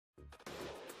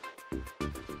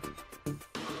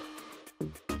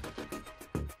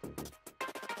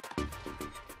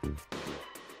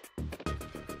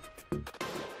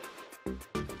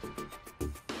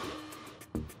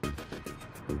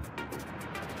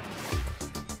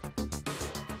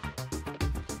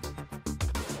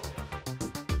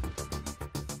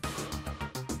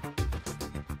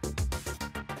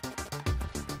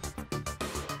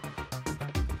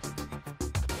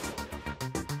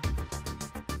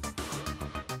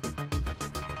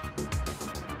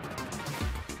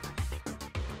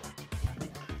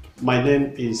My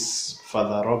name is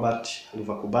Father Robert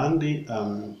Luvakubandi.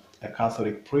 I'm a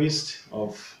Catholic priest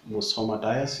of Musoma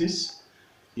Diocese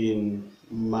in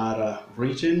Mara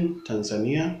region,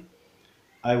 Tanzania.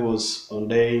 I was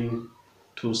ordained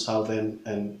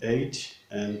 2008,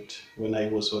 and when I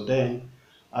was ordained,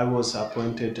 I was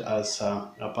appointed as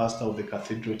a pastor of the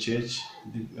Cathedral Church,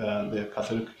 the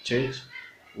Catholic Church,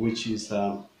 which is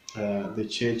the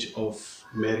Church of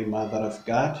Mary, Mother of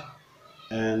God.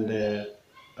 And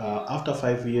after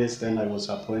 5 years, then I was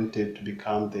appointed to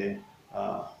become the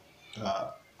uh,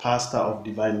 pastor of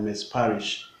Divine Mercy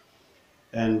Parish.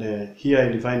 And here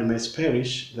in Divine Mercy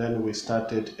Parish, then we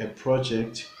started a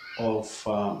project of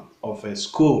a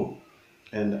school,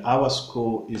 and our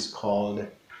school is called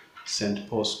St.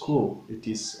 Paul School. It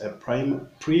is a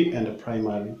pre and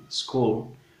primary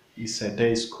school. It's a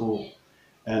day school,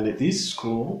 and this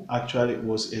school actually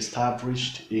was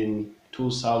established in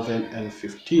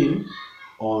 2015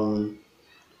 on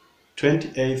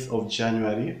 28th of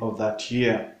January of that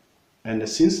year. And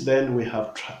since then, we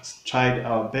have tried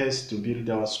our best to build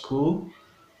our school.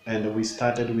 And we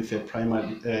started with a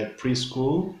primary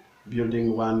preschool,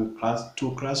 building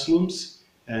two classrooms.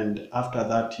 And after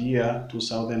that year,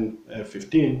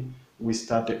 2015, we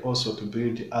started also to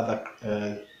build other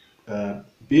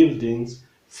buildings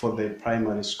for the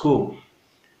primary school.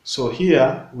 So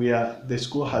here the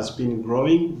school has been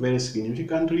growing very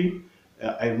significantly.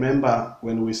 I remember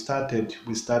when we started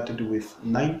with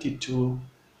 92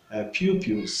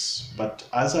 pupils, but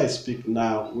as I speak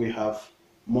now, we have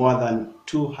more than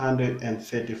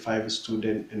 235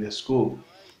 students in the school,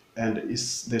 and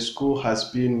the school has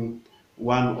been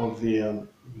one of the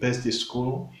best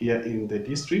school here in the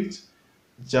district,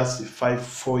 just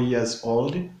 4 years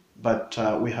old, but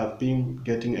we have been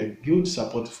getting a good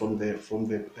support from the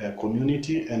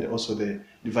community and also the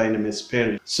Divine Mercy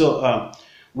Parish. So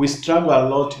we struggle a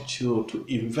lot to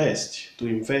invest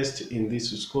in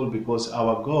this school, because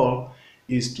our goal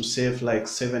is to save like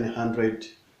 700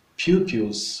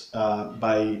 pupils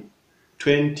by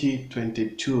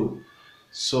 2022.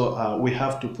 So we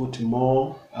have to put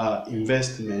more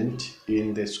investment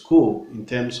in the school in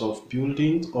terms of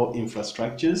buildings or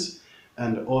infrastructures,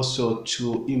 and also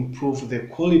to improve the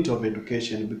quality of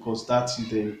education, because that's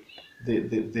the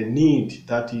need,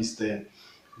 that is the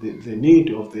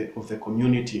need of the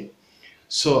community.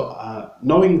 So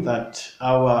knowing that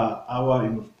our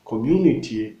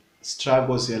community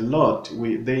struggles a lot,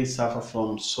 they suffer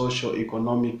from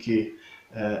socio-economic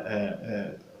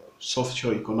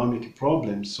socio-economic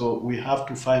problems. So we have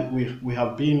to find we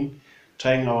have been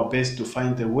trying our best to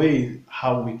find the way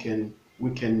how we can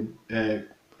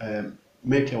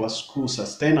make our school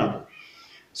sustainable.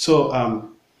 So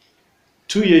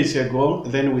 2 years ago,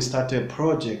 then we started a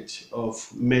project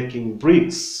of making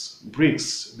bricks.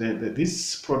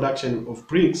 This production of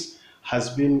bricks has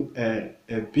been a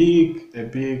big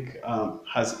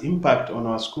has impact on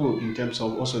our school in terms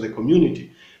of also the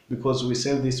community, because we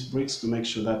sell these bricks to make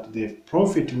sure that the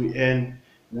profit we earn,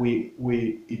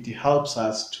 it helps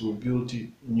us to build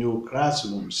new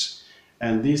classrooms,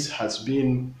 and this has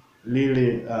been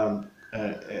really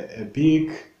a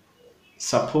big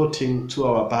supporting to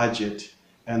our budget.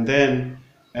 And then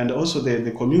and also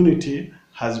the community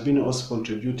has been also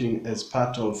contributing as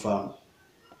part of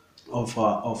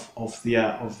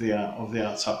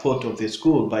their support of the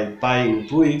school by buying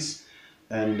bricks,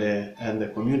 and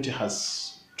the community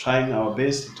has trying our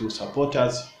best to support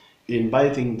us in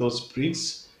buying those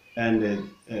bricks, and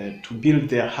to build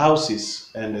their houses.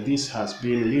 And this has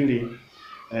been really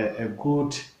a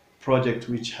good project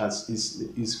which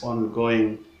is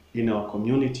ongoing in our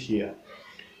community here.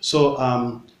 So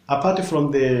apart from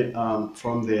the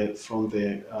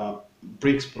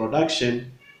bricks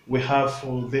production, we have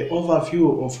the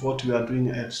overview of what we are doing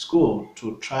at school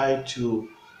to try to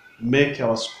make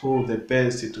our school the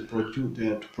best to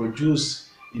produce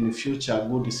in the future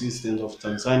good citizens of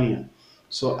Tanzania.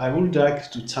 So I would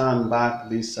like to turn back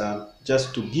this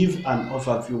just to give an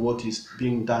overview what is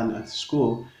being done at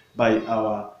school by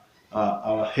our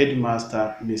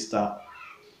headmaster, Mr.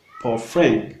 Paul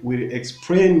Frank. Will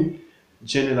explain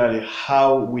generally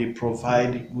how we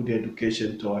provide good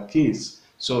education to our kids.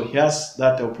 So he has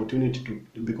that opportunity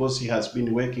because he has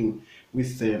been working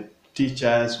with the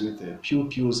teachers, with the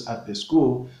pupils at the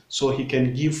school, so he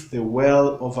can give the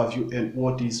well overview and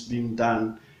what is being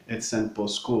done at St. Paul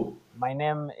School. My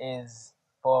name is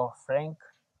Paul Frank.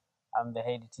 I'm the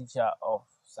head teacher of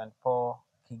St. Paul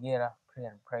Kigera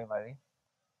Pre&Primary.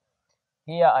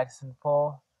 Here at St.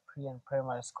 Paul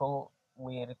Pre&Primary School,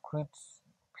 we recruit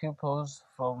pupils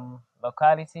from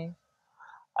locality,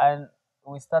 and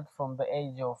we start from the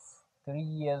age of 3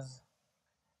 years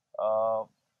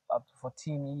up to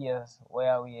 14 years,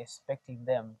 where we are expecting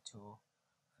them to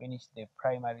finish the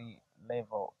primary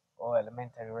level or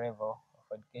elementary level of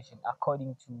education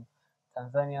according to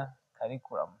Tanzania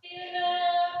curriculum.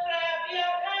 Clap your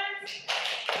hands.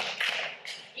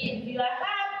 If you are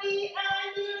happy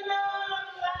and you know,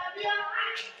 clap your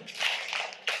hands.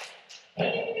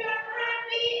 If you are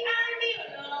happy and you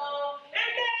know,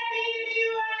 and then you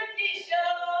want to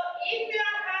show. If you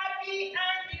are happy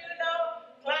and you know,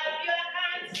 clap your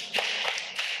hands.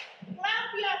 Clap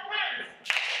your hands.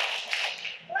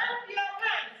 Clap your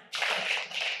hands.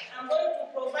 I'm going to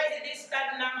provide these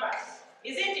card numbers.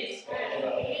 Isn't it?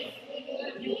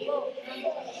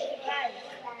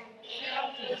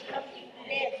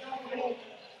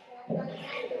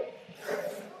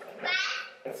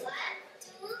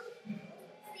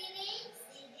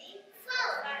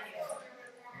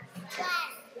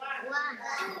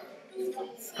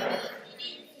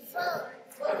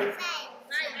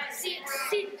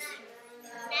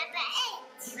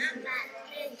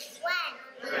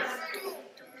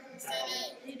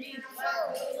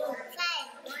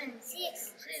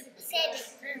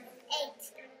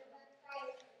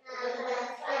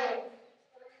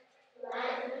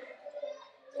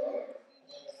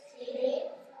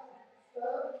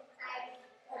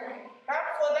 Clap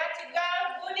for that girl,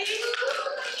 goody.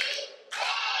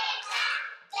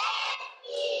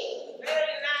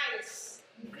 Very nice.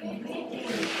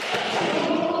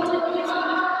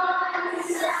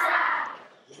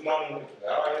 Good morning.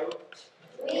 How are you?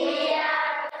 We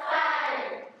are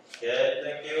fine. Okay,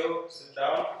 thank you. Sit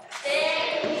down.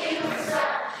 Thank you, sir.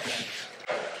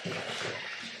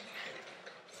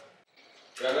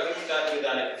 We are going to start with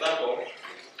an example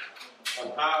on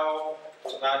how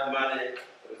to add money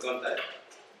horizontally.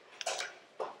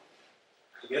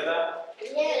 Together?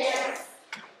 Yes.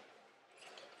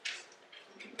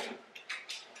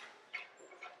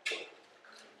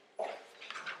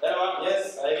 Anyone?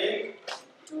 Yes, Irene?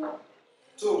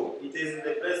 2. It is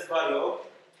the best value of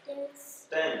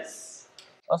tens.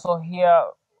 Also here,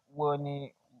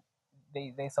 when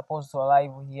they supposed to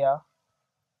arrive here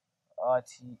at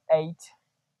 8,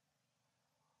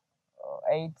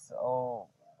 or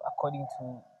according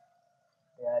to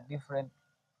their different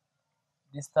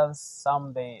distance.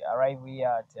 Some they arrive here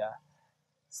at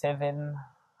 7,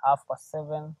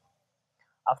 7:30.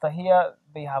 After here,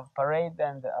 they have parade,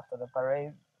 and after the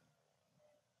parade,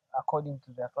 according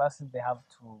to their classes, they have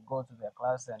to go to their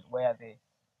class, and where they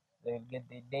will get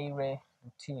the daily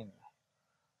routine.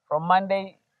 From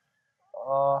Monday,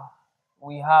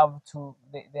 they have to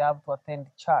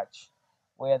attend church,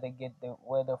 where they get the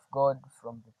word of God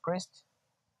from the priest.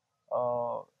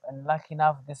 And lucky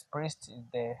enough, this priest is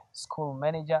the school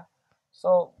manager.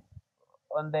 So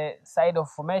on the side of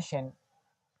formation,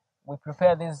 we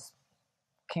prepare these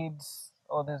kids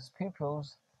or these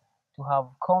pupils to have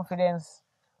confidence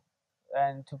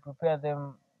and to prepare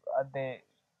them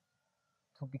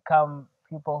to become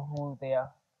people who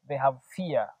they have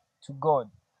fear to God.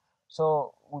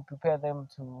 So we prepare them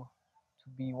to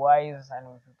be wise, and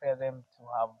we prepare them to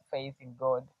have faith in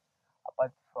God.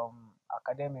 Apart from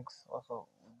academics, also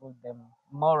we build them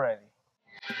morally.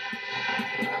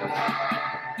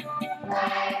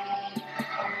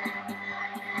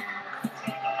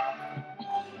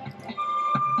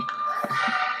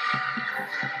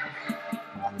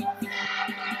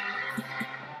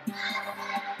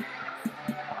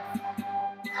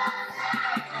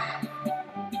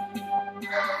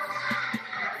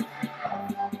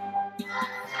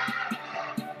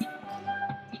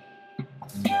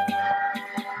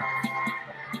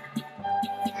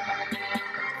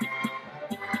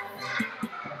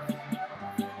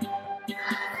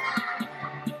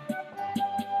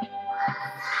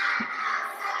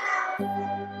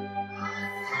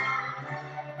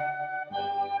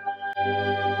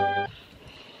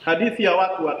 Hadithi ya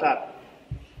watu watatu.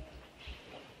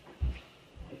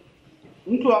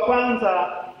 Mtu wa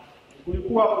kwanza,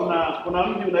 kulikuwa kuna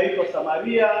mji unaitwa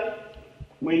Samaria,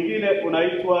 mwingine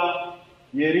unaitwa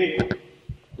Yeriko.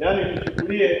 Yaani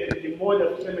tuchukulie mji mmoja,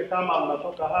 tuseme kama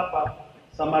unatoka hapa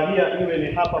Samaria iwe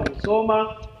ni hapa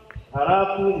Musoma,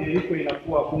 halafu Yeriko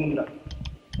inakuwa Bunda.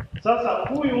 Sasa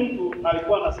huyu mtu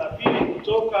alikuwa anasafiri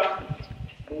kutoka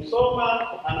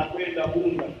Musoma anakwenda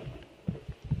Bunda.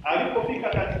 Alipofika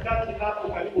katikati hapo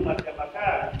karibu na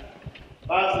Kabakari,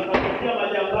 basi wakafikia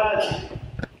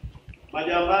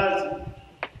majambazi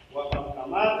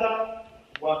wakamkamata,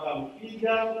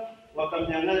 wakampiga,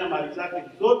 wakamnyang'anya mali zake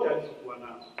zote alizokuwa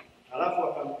nazo. Halafu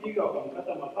wakampiga,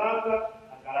 wakamkata mapanga,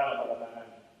 akalala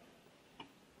barabarani.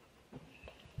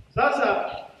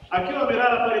 Sasa akiwa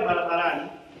amelala pale barabarani,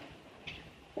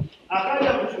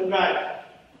 akaja mchungaji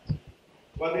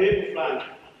wa dhehebu fulani.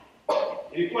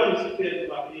 Ilikuwa ni siku ya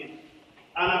Jumapili.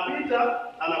 Anapita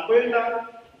anakwenda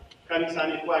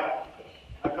kanisani kwake.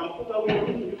 Akamkuta huyo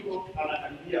mtu yuko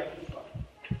anakaribia kufa.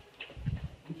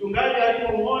 Mchungaji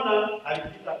alipomwona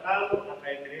alipita kando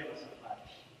akaendelea na safari.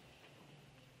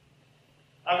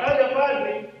 Akaja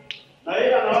padri na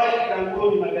yeye anawahi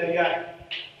kangoni na gari yake.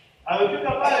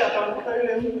 Amefika pale akamkuta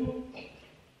yule mtu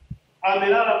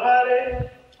amelala pale,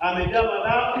 amejaa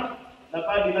madamu, na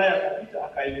padri naye akapita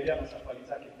akaendelea na safari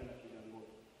zake kwenda Kigera.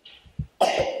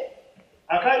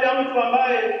 Akaja mtu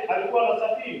ambaye alikuwa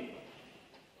anasafiri.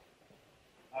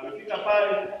 Amefika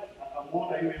pale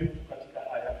akamwona yule mtu katika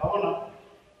haya. Akaona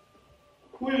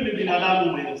huyu ni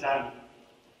binadamu mwenzangu.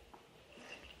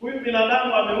 Huyu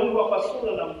binadamu ameumbwa kwa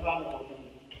sura na mfano wa Mungu.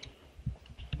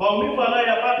 Maumivu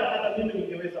anayoyapata hata mimi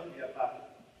ningeweza kuyapata.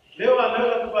 Leo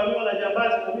anaweza kuvamiwa na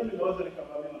jambazi na mimi naweza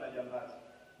nikavamiwa na jambazi.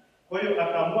 Kwa hiyo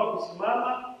akaamua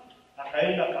kusimama,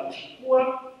 akaenda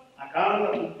akamchukua, akaanza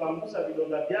kumpangusa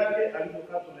vidonda vyake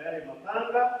alivyokatwa na yale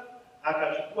mapanga,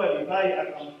 akachukua divai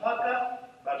akampaka,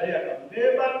 baadaye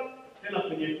akambeba tena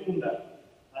kwenye punda,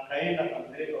 akaenda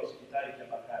akampeleka hospitali ya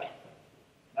Bakari.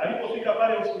 Na alipofika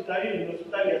pale hospitalini,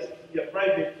 hospitali ya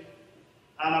private,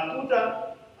 anakuta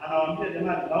anawaambia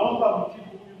jamani, naomba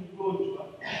mtibu huyu mgonjwa.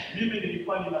 Mimi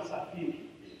nilikuwa ninasafiri.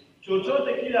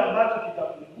 Chochote kile ambacho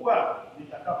kitapungua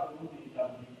nitakaporudi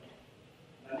nitamlipa.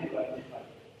 Na ndivyo alifanya.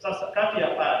 Sasa kati ya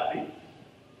padri,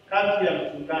 kati ya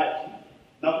mchungaji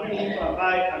na huyu mtu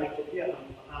ambaye ametokea na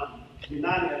mfahamu, ni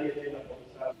nani aliyetenda kwa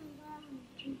usawa?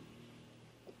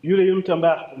 Yule mtu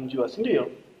ambaye hakumjua, si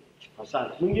ndio?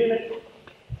 Asante. Mwingine?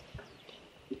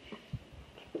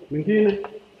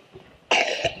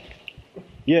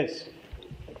 Yes.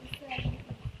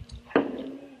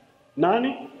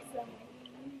 Nani?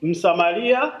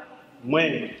 Msamaria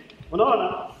mwema.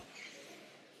 Unaona?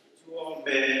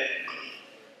 Tuombe.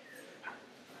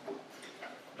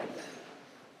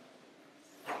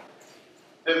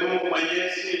 Mungu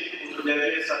Mwenyezi,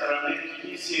 utujalie sakramenti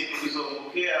hizi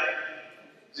tulizopokea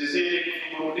zizidi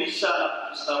kuturudisha na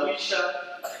kutustawisha,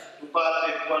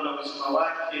 tupate kuwa na uzima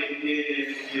wake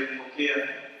yeye tuliyempokea.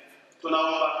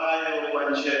 Tunaomba hayo kwa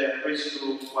njia ya Kristo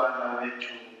Bwana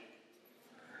wetu.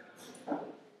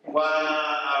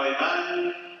 Bwana awe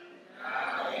nanyi.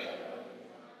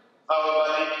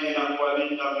 Awabariki na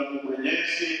kuwalinda Mungu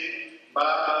Mwenyezi,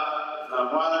 Baba na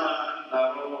Mwana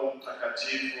na Roho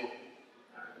Mtakatifu.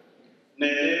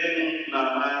 Nendeni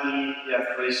na amani ya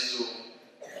Kristo.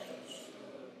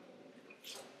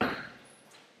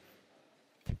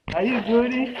 Are you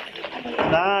good?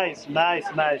 Nice.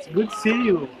 Good to see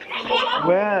you.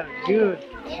 Well, good.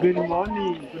 Good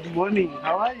morning.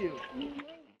 How are you?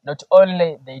 Not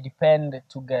only they depend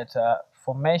to get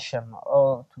formation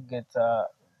or to get the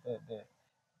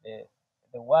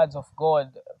words of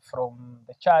God from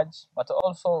the church, but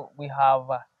also we have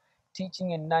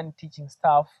teaching and non-teaching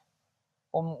staff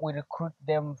whom we recruit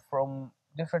them from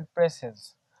different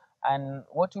places. And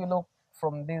what we look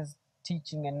from these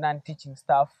teaching and non-teaching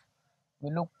staff,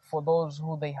 we look for those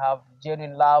who they have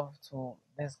genuine love to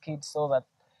these kids, so that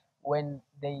when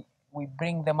we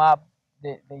bring them up,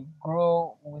 they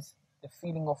grow with the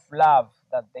feeling of love,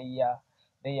 that they are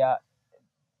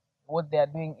what they are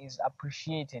doing is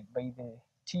appreciated by the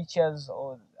teachers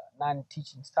or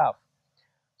non-teaching staff.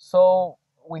 So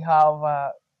we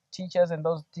have teachers, and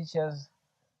those teachers,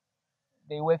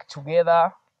 they work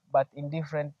together but in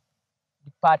different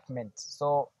departments.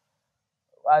 So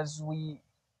as we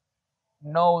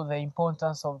know the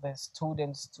importance of the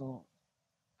students to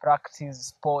practice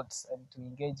sports and to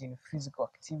engage in physical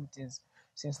activities,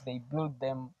 since they build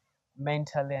them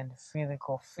mentally and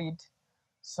physically fit,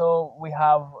 so we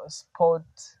have a sport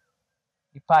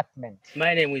department.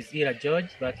 My name is Ira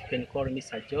George, but you can call me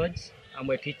Sir George. I'm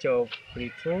a teacher of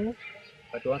pre-2,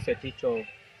 but also a teacher of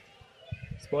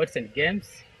sports and games.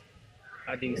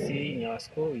 As you see in our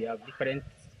school, we have different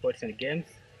sports and games,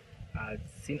 as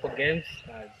simple games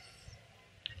as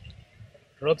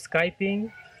rope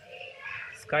skipping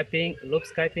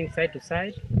side to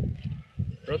side,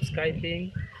 rope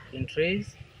skipping in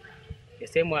trees, the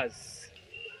same as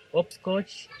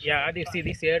hopscotch. Yeah, as you see,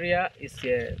 this area is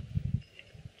a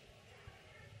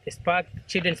park,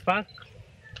 children's park.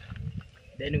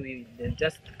 Then we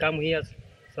just come here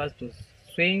so as to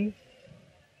swing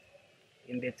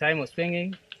in the time of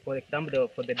swinging, for example,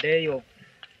 for the day of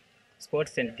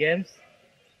sports and games.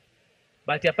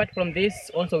 But apart from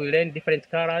this, also we learn different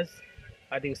colors.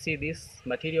 As you see, these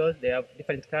materials, they have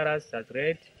different colors as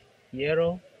red,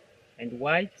 yellow, and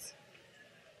white.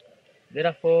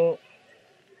 Therefore,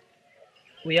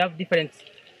 we have different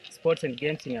sports and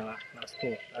games in our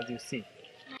school, as you see.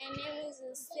 My name is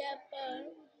Lucia Paul.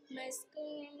 My school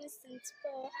name is St.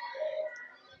 Paul.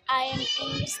 I am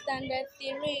in standard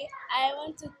 3. I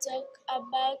want to talk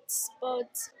about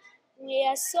sports. We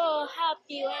are so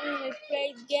happy when we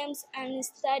play games and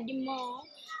study more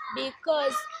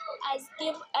because it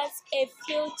gives us a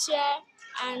future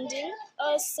and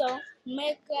also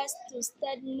make us to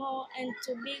study more and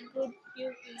to be good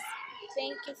pupils.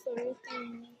 Thank you for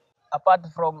listening. Apart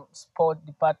from sport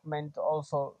department,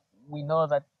 also we know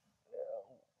that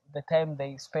the time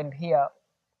they spend here,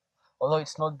 although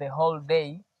it's not the whole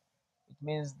day, it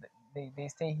means they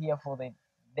stay here for the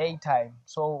daytime.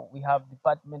 So we have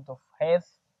department of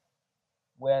health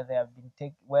where they have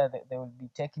been where they will be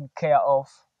taken care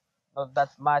of, not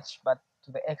that much, but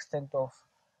to the extent of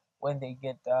when they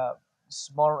get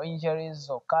small injuries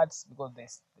or cuts because they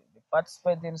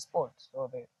participate in sports, so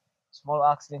the small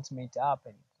accidents may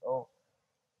happen. So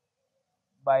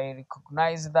by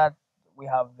recognizing that, we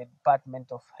have the department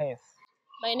of health.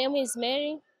 My name is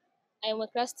Mary. I am a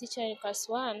class teacher in class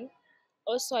 1.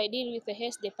 Also, I deal with the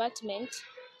health department.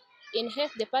 In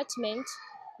health department,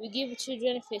 we give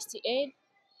children first aid,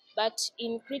 but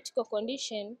in critical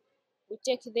condition, we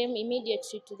take them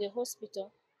immediately to the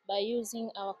hospital by using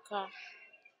our car.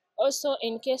 Also,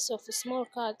 in case of small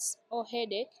cuts or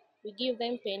headache, we give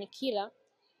them painkiller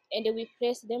and we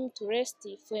place them to rest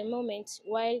for a moment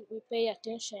while we pay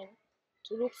attention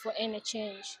to look for any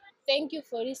change. Thank you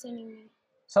for listening.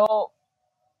 So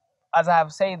as I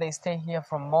have said, they stay here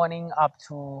from morning up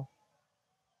to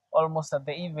almost at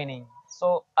the evening.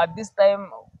 So at this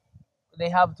time, they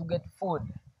have to get food.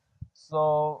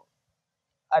 So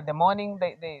at the morning,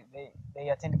 they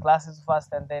attend classes first,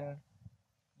 and then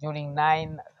during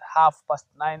 9,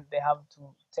 9:30, they have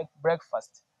to take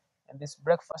breakfast. And this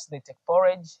breakfast, they take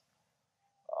porridge,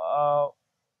 uh,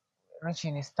 rich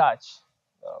in starch.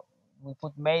 Uh, we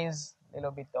put maize, a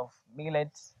little bit of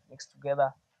millet mixed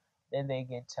together. Then they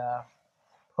get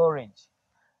porridge.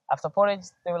 After porridge,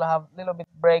 they will have a little bit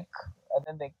break, and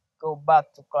then they go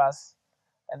back to class.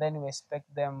 And then we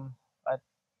expect them at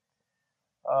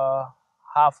uh,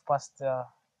 half past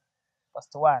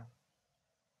 1.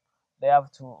 They have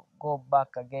to go back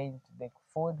again to make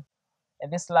food.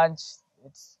 And this lunch,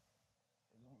 it's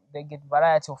they get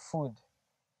variety of food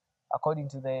according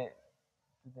to the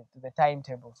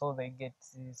timetable. So they get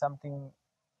something.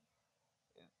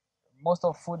 Most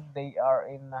of food they are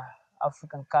in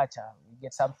African culture. We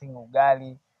get something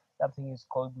ugali, something is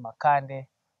called makande.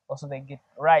 Also they get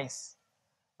rice.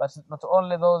 But not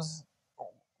only those,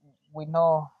 we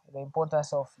know the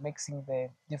importance of mixing the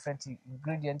different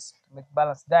ingredients to make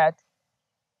balanced diet.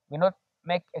 We not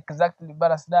make exactly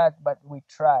balanced diet, but we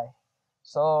try.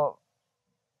 So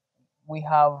we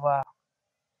have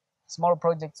small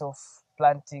projects of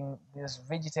planting this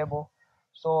vegetable.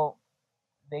 So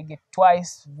they get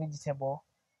twice vegetable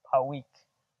per week.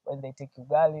 When they take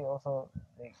ugali, also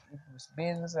they eat with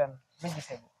beans and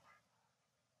vegetable.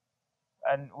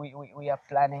 And we are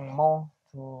planning more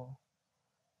to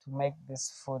make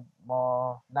this food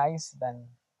more nice than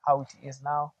how it is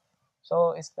now.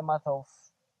 So it's the matter of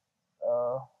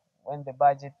uh, when the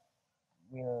budget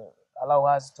will allow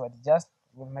us to adjust,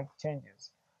 we'll make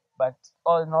changes. But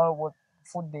all in all, what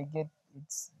food they get,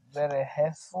 it's very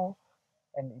healthful,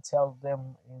 and it helps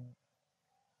them in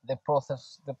the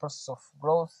process of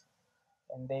growth,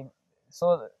 and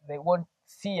they won't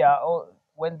fear, or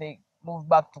when they move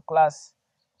back to class,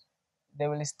 they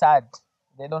will start.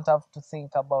 They don't have to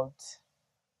think about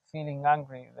feeling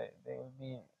hungry. They will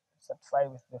be satisfied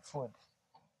with the food.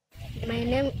 My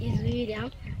name is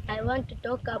William. I want to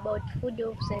talk about food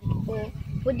of St. Paul.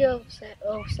 Food of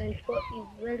St. Paul is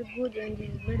very good and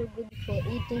is very good for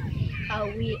eating.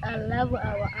 I love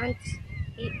our aunts.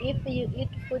 If you eat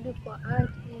food for aunt,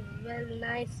 is very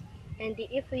nice. And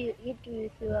if you eat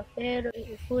with your fellow,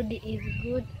 food is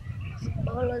good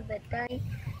all of the time.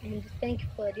 And thank you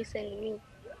for listening to me.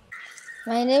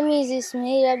 My name is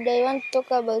Ismail Abd. I want to talk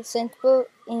about St. Paul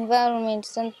environment.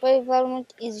 St. Paul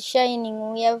environment is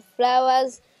shining. We have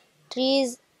flowers,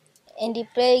 trees, and the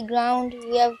playground.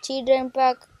 We have children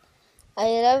park. I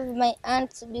love my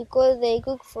aunts because they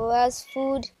cook for us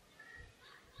food.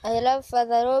 I love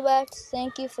Father Robert.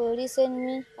 Thank you for listening to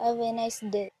me. Have a nice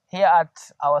day. Here at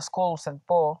our school, St.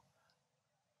 Paul,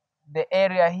 the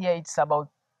area here it's about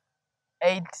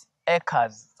 8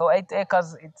 acres. So 8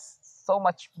 acres, it's so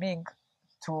much big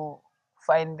to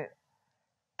find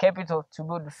capital to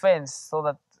build fence, so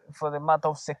that for the matter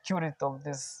of security of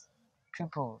these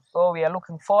people. So we are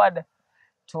looking forward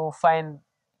to find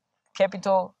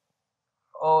capital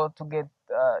or to get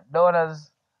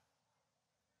donors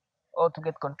or to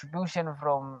get contribution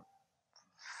from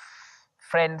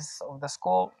friends of the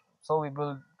school. So we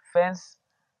build fence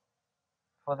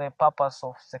for the purpose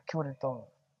of security of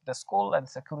the school and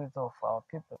security of our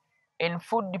people. In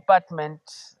food department,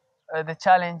 the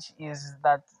challenge is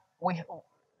that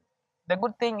the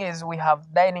good thing is we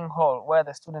have dining hall where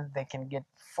the students they can get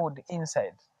food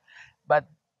inside, but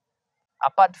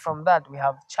apart from that we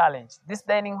have challenge. This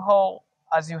dining hall,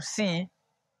 as you see,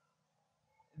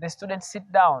 the students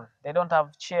sit down, they don't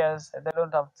have chairs, they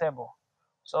don't have table.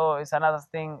 So it's another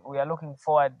thing we are looking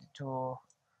forward to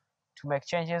make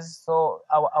changes. So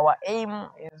our aim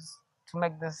is to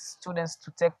make the students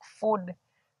to take food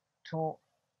to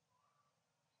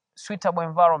suitable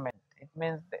environment. It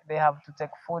means they have to take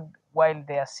food while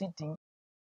they are sitting.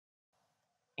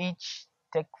 Each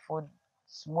take food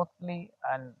smoothly,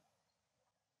 and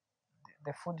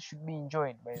the food should be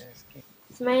enjoyed by the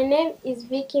kids. My name is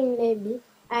Vicky Mlebi.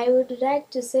 I would like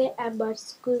to say about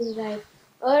school's life.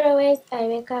 Always I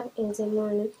wake up in the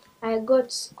morning, I go to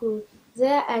school.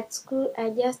 There at school I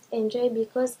just enjoy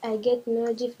because I get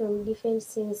knowledge from different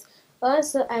things.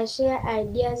 Also I share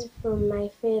ideas from my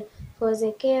friends for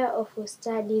the care of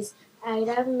studies. I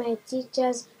love my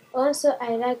teachers. Also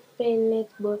I like playing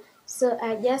netball. So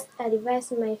I just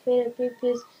advise my fellow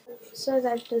pupils so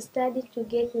that to study to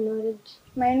get knowledge.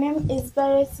 My name is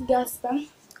Parish Gaspar.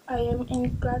 I am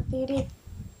in class 3.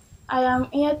 I am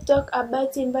here to talk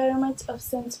about the environment of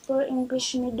St. Paul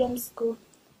English Medium School.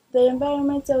 The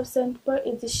environment of St. Paul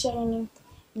is shining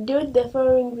due to the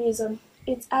following reason.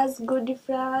 It has good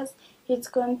flowers, it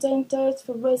contains toilets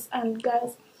for boys and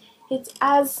girls, it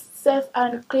has safe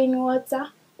and clean water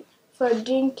for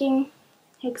drinking,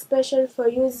 especially for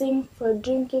using, for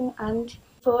drinking and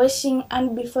for washing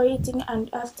and before eating and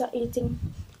after eating.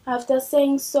 After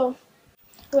saying so,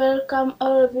 welcome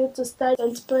all of you to study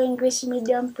St. Paul English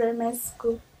Medium Primary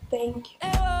School. Thank you.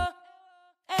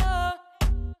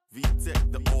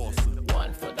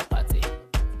 One for the party,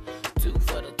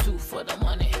 two for the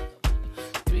money,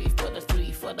 three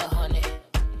for the honey,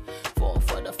 four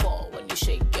for the four when you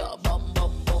shake your bum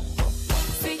bum bum bum.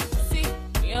 See,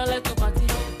 me I like to party.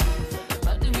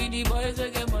 Party with the boys I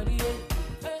get money.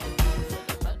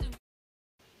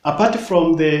 Apart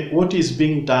from what is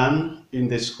being done in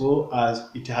the school, as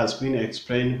it has been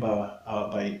explained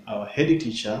by our head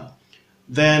teacher,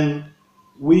 then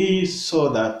we saw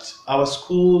that our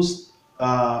schools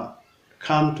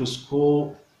come to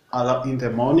school in the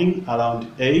morning around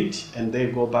 8 and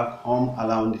they go back home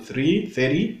around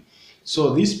 3:30.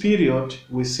 So this period,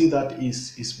 we see that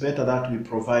it's better that we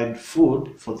provide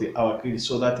food for our kids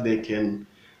so that they can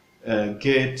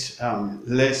get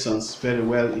lessons very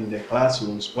well in their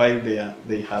classrooms while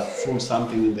they have food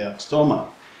something in their stomach.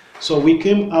 So we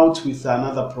came out with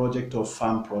another project of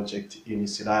farm project in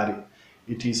Sirari.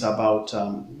 It is about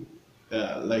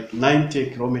like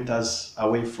 90 kilometers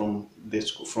away from the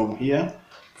school, from here,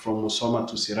 from Musoma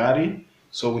to Sirari.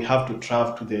 So we have to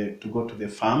travel to go to the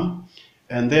farm.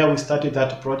 And there we started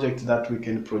that project that we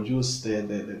can produce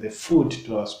the food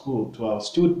to our school,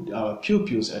 to our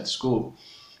pupils at school.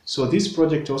 So this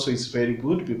project also is very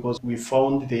good because we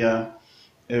found there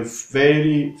a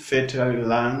very fertile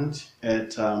land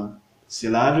at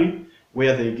Silari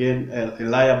where they get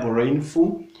reliable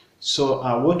rainfall. So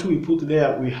what we put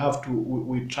there, we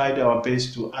tried our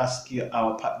best to ask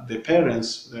the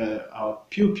parents, our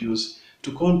pupils,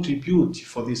 to contribute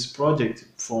for this project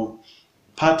for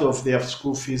part of their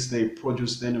school fees they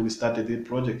produce. Then we started the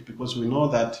project because we know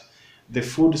that the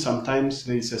food, sometimes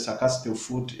there is a scarcity of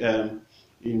food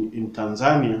in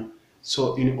Tanzania.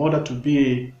 So in order to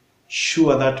be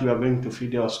sure that we are going to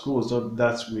feed our schools, so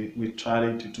that's we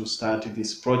tried to start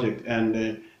this project.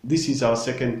 And this is our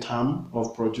second term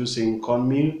of producing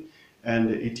cornmeal, and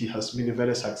it has been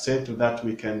very successful that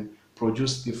we can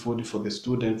produce the food for the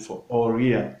students for all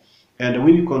year. And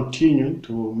we will continue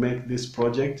to make this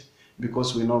project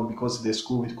because we know because the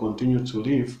school will continue to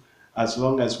live. As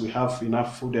long as we have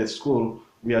enough food at school,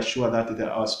 we are sure that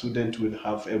our students will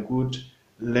have a good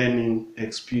learning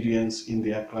experience in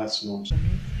their classrooms.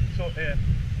 So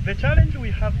the challenge we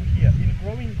have here in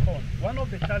growing corn, one of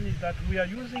the challenges that we are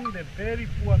using the very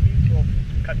poor means of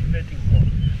cultivating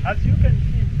corn. As you can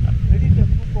see, there is a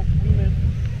group of women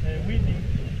weeding.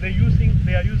 They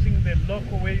are using the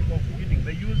local way of weeding.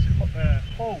 They use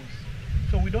hoes.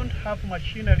 So we don't have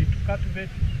machinery to cultivate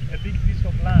a big piece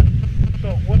of land.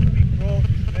 So what we grow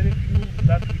is very few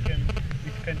that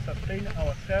it can sustain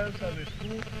ourselves as a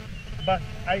school. But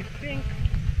I think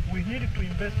we need to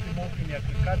invest more in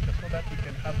agriculture so that we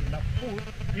can have enough food,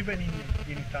 even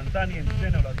in Tanzania in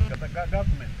general, as the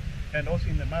government, and also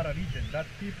in the Mara region, that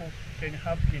people can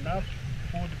have enough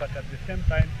food, but at the same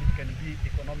time it can be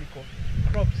economical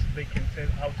crops they can sell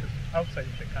outside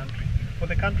the country, for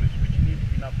the countries which need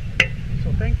enough food.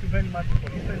 So thank you very much for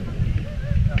listening to me.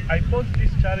 I pose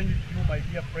this challenge to you, my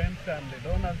dear friends and the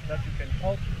donors, that you can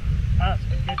help us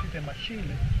to get it a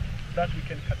machine that we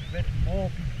can cultivate more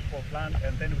beautiful of land,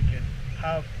 and then we can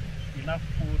have enough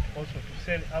food also to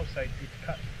sell outside.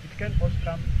 It can also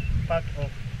come part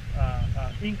of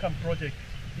income project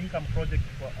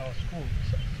for our schools,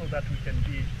 so that we can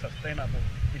be sustainable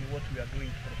in what we are doing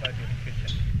to provide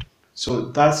education.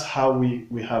 So that's how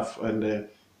we have, and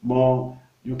more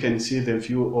you can see the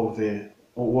view of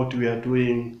what we are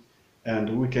doing,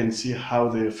 and we can see how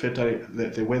the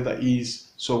weather is.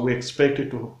 So we expect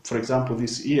it to, for example,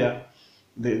 this year,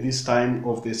 this time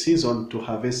of the season, to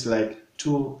harvest like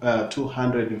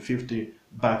 250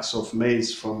 bags of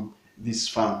maize from this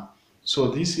farm. So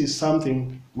this is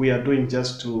something we are doing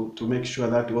just to make sure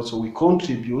that also we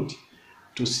contribute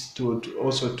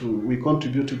we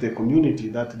contribute to the community,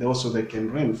 that they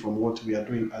can learn from what we are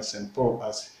doing as St. Paul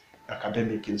as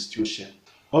academic institution.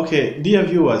 Okay, dear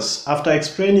viewers, after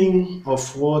explaining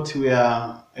of what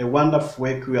a wonderful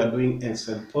work we are doing in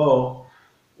St. Paul,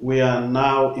 we are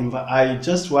now, I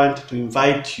just want to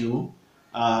invite you,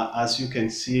 as you can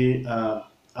see,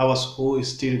 our school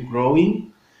is still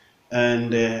growing,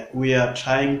 and we are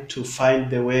trying to find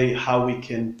the way how we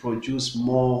can produce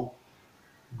more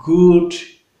good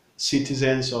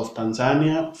citizens of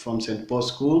Tanzania from St. Paul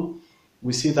School.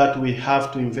 We see that we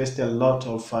have to invest a lot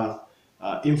of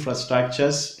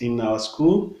infrastructures in our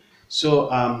school. So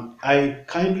I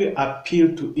kindly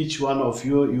appeal to each one of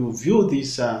you, you view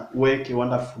this work, a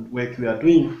wonderful work we are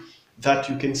doing, that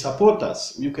you can support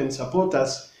us. You can support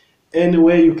us any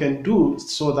way you can do,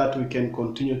 so that we can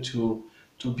continue to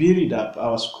build up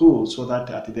our school, so that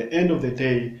at the end of the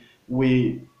day,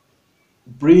 we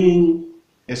bring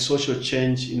a social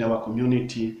change in our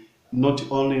community, not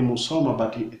only in Musoma,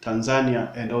 but in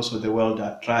Tanzania and also the world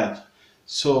at large.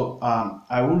 So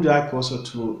I would like also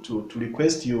to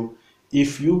request you,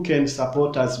 if you can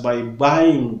support us by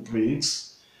buying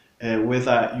bricks,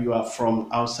 whether you are from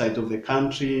outside of the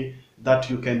country, that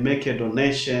you can make a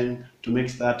donation to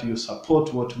make that you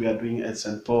support what we are doing at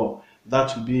St. Paul.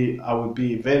 That will be, I will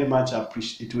be very much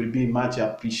it will be much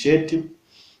appreciated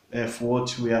for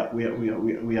what we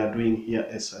are doing here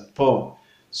at St. Paul.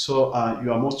 So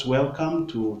you are most welcome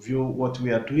to view what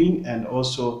we are doing, and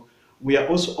also we are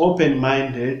also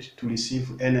open-minded to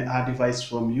receive any advice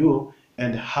from you,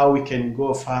 and how we can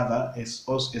go further,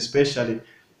 especially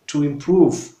to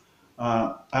improve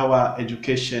our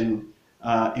education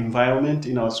environment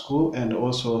in our school, and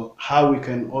also how we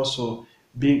can also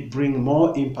bring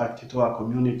more impact to our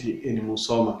community in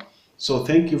Musoma. So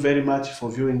thank you very much for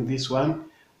viewing this one.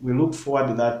 We look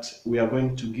forward that we are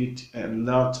going to get a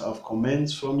lot of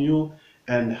comments from you,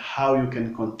 and how you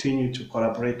can continue to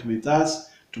collaborate with us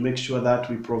to make sure that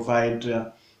we provide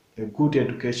a good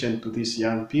education to these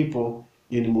young people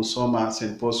in Musoma,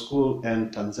 St. Paul School,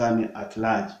 and Tanzania at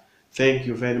large. Thank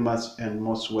you very much, and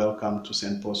most welcome to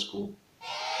St. Paul School.